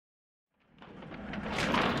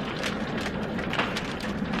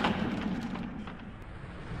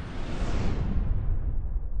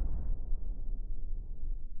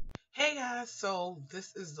Hey guys, so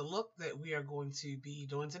this is the look that we are going to be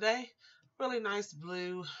doing today. Really nice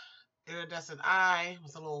blue iridescent eye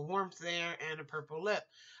with a little warmth there and a purple lip.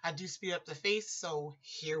 I do speed up the face, so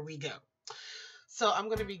here we go. So I'm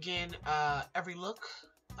going to begin every look,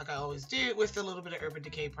 like I always do, with a little bit of Urban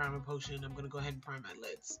Decay Primer Potion. I'm going to go ahead and prime my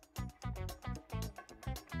lids.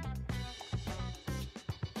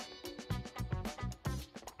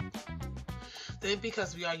 Then,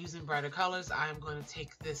 because we are using brighter colors, I am going to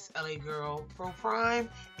take this LA Girl Pro Prime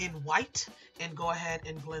in white and go ahead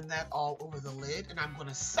and blend that all over the lid. And I'm going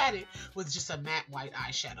to set it with just a matte white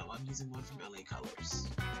eyeshadow. I'm using one from LA Colors.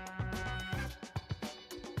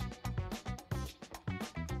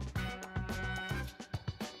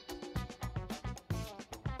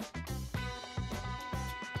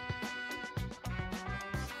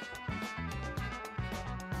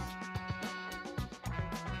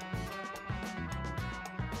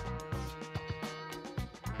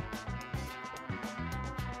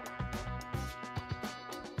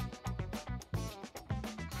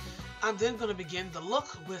 I'm then going to begin the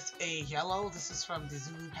look with a yellow. This is from the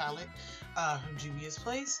Zulu palette from Juvia's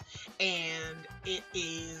place, and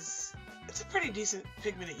it's a pretty decent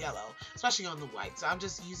pigmented yellow, especially on the white. So I'm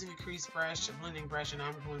just using a crease brush, a blending brush, and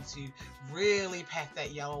I'm going to really pack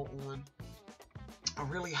that yellow on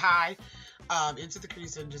really high into the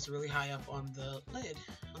crease and just really high up on the lid,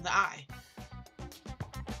 on the eye.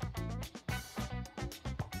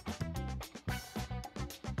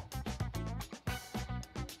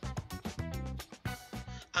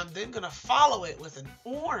 I'm then going to follow it with an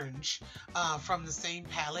orange from the same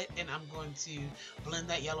palette, and I'm going to blend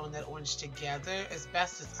that yellow and that orange together as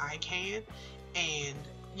best as I can, and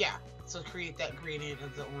yeah, so create that gradient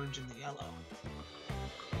of the orange and the yellow.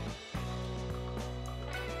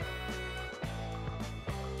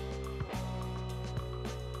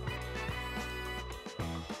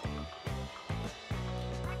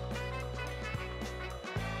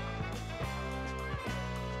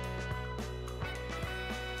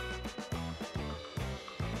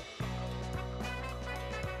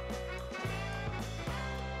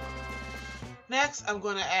 Next, I'm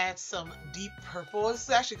going to add some deep purple. This is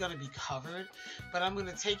actually going to be covered, but I'm going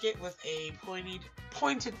to take it with a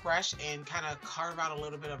pointed brush and kind of carve out a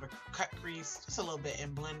little bit of a cut crease, just a little bit,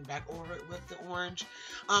 and blend back over it with the orange.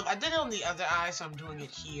 I did it on the other eye, so I'm doing it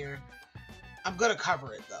here. I'm going to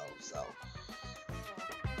cover it though, so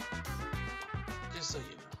just so you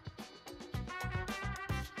know.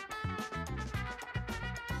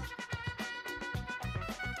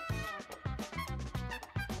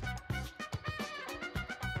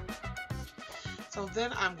 So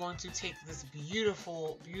then I'm going to take this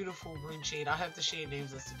beautiful, beautiful green shade. I'll have the shade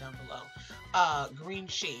names listed down below. Green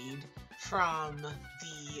shade from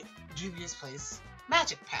the Juvia's Place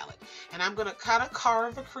Magic Palette. And I'm going to kind of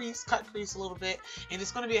carve a crease, cut crease a little bit. And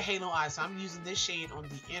it's going to be a halo eye. So I'm using this shade on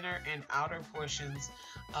the inner and outer portions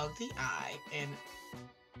of the eye and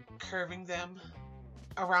curving them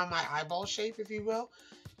around my eyeball shape, if you will,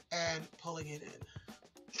 and pulling it in.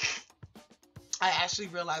 I actually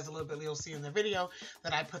realized a little bit, you'll see in the video,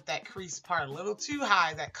 that I put that crease part a little too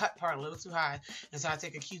high, that cut part a little too high. And so I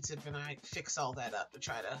take a Q-tip and I fix all that up to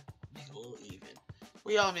try to make it a little even.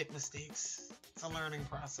 We all make mistakes. It's a learning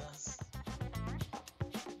process.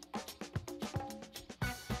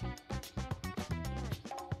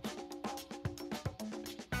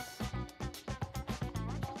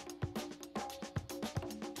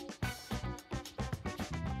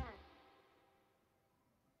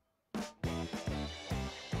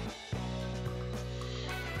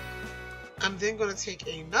 I'm then going to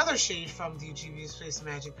take another shade from the Juvia's Place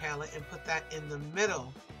Magic Palette and put that in the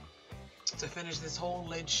middle to finish this whole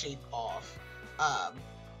lid shape off.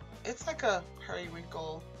 It's like a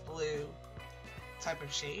periwinkle blue type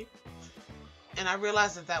of shade. And I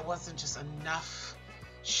realized that that wasn't just enough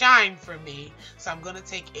shine for me. So I'm going to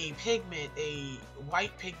take a pigment, a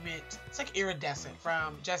white pigment, it's like iridescent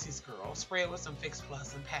from Jessie's Girl, spray it with some Fix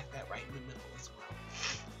Plus and pack that right in the middle as well.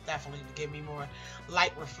 Definitely to give me more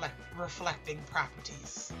light reflecting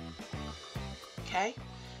properties. Okay,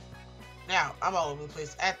 now I'm all over the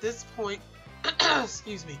place at this point.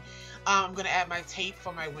 Excuse me. I'm going to add my tape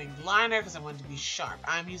for my winged liner because I want it to be sharp.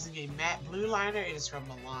 I'm using a matte blue liner. It is from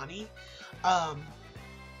Milani,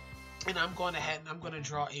 and I'm going ahead and I'm going to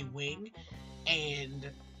draw a wing, and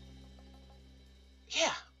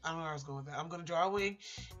yeah, I don't know where I was going with that. I'm going to draw a wing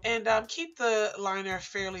and keep the liner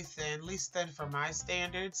fairly thin, at least thin for my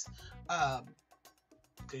standards,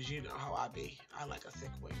 because you know how I be. I like a thick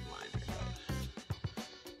wing liner, but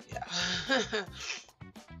yeah.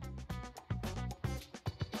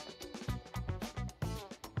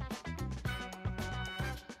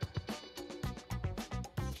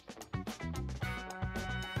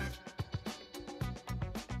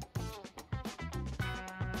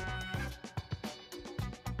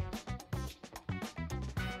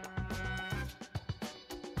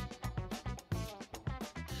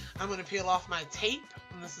 I'm going to peel off my tape,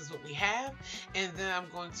 and this is what we have. And then I'm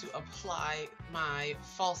going to apply my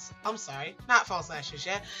not false lashes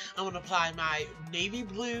yet. I'm going to apply my navy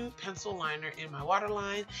blue pencil liner in my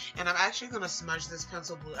waterline. And I'm actually going to smudge this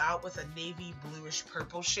pencil blue out with a navy bluish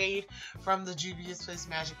purple shade from the Juvia's Place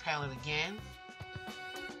Magic Palette again.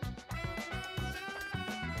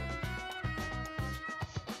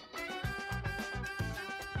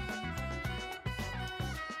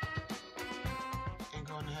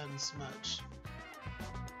 And smudge.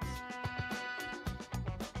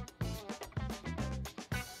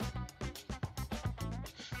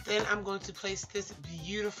 Then I'm going to place this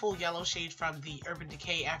beautiful yellow shade from the Urban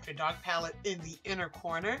Decay After Dark palette in the inner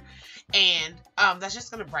corner, and that's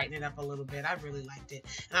just going to brighten it up a little bit. I really liked it.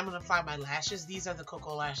 And I'm going to apply my lashes. These are the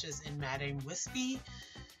Koko lashes in Matte and Wispy,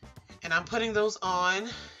 and I'm putting those on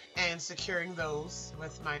and securing those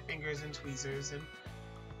with my fingers and tweezers. And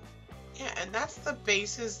yeah, and that's the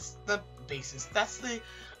basis, that's the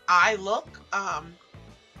eye look. And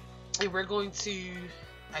we're going to,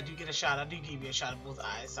 I do give you a shot of both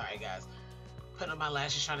eyes, sorry guys. Putting on my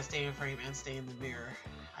lashes, trying to stay in frame and stay in the mirror.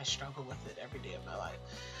 I struggle with it every day of my life.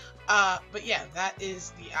 But yeah, that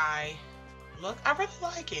is the eye look. I really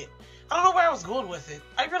like it. I don't know where I was going with it.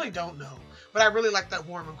 I really don't know. But I really like that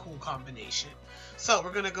warm and cool combination. So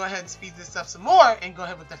we're going to go ahead and speed this up some more and go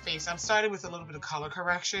ahead with the face. I'm starting with a little bit of color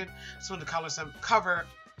correction. Just want to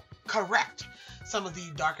correct some of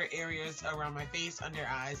the darker areas around my face, under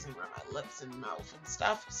eyes, and around my lips and mouth and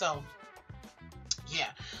stuff. So yeah,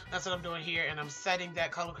 that's what I'm doing here. And I'm setting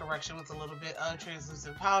that color correction with a little bit of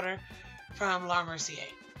translucent powder from Mercier.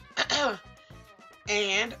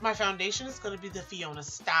 And my foundation is going to be the Fiona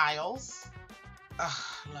Stiles. I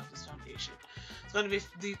love this foundation. It's going to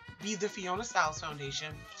be the Fiona Stiles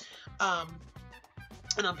foundation. And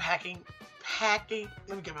I'm packing,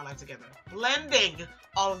 let me get my life together. Blending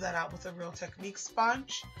all of that out with a Real Technique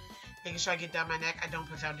sponge. Making sure I get down my neck. I don't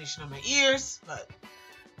put foundation on my ears, but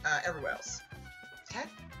everywhere else. Okay?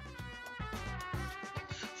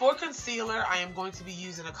 For concealer, I am going to be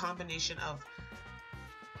using a combination of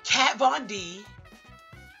Kat Von D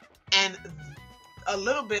and a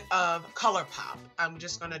little bit of Colourpop. I'm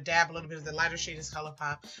just going to dab a little bit of the lighter shade of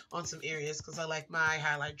Colourpop on some areas because I like my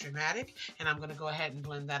highlight dramatic, and I'm going to go ahead and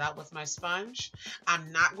blend that out with my sponge.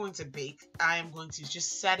 I'm not going to bake. I am going to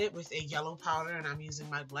just set it with a yellow powder, and I'm using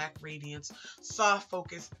my Black Radiance Soft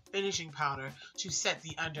Focus Finishing Powder to set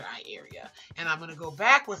the under eye area. And I'm going to go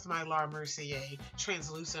back with my Mercier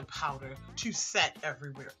Translucent Powder to set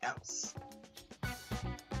everywhere else.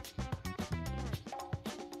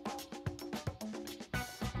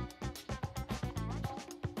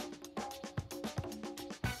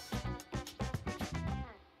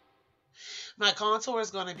 My contour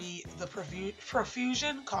is going to be the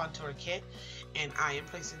Profusion Contour Kit, and I am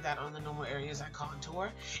placing that on the normal areas I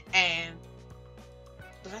contour. And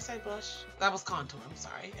did I say blush? That was contour. I'm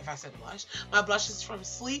sorry if I said blush. My blush is from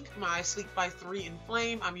Sleek, my Sleek by 3 in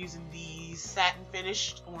Flame. I'm using the satin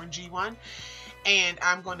finished orangey one, and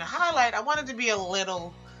I'm going to highlight. I want it to be a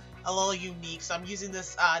little unique, so I'm using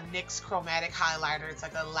this NYX Chromatic Highlighter. It's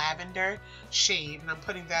like a lavender shade, and I'm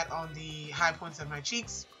putting that on the high points of my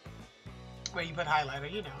cheeks, where you put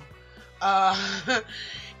highlighter, you know.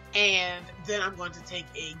 And then I'm going to take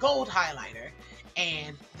a gold highlighter,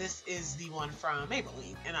 and this is the one from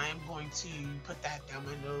Maybelline, and I am going to put that down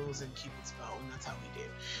my nose and Cupid's bow, and that's how we do.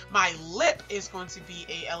 My lip is going to be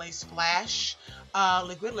a LA Splash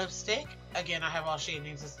liquid lipstick. Again, I have all shade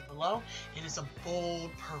names listed below, and it's a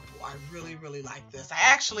bold purple. I really, really like this. I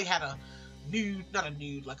actually had a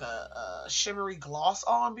like a shimmery gloss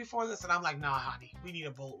on before this, and I'm like, nah honey, we need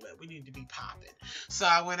a bold lip, we need to be popping. So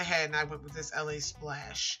I went ahead and I went with this LA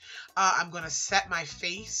Splash. I'm going to set my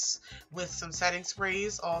face with some setting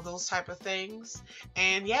sprays, all those type of things,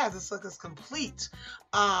 and yeah, this look is complete.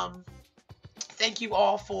 Thank you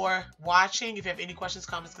all for watching. If you have any questions,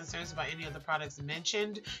 comments, concerns about any of the products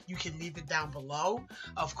mentioned, you can leave it down below,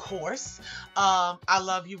 of course. I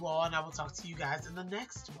love you all, and I will talk to you guys in the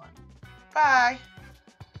next one. Bye.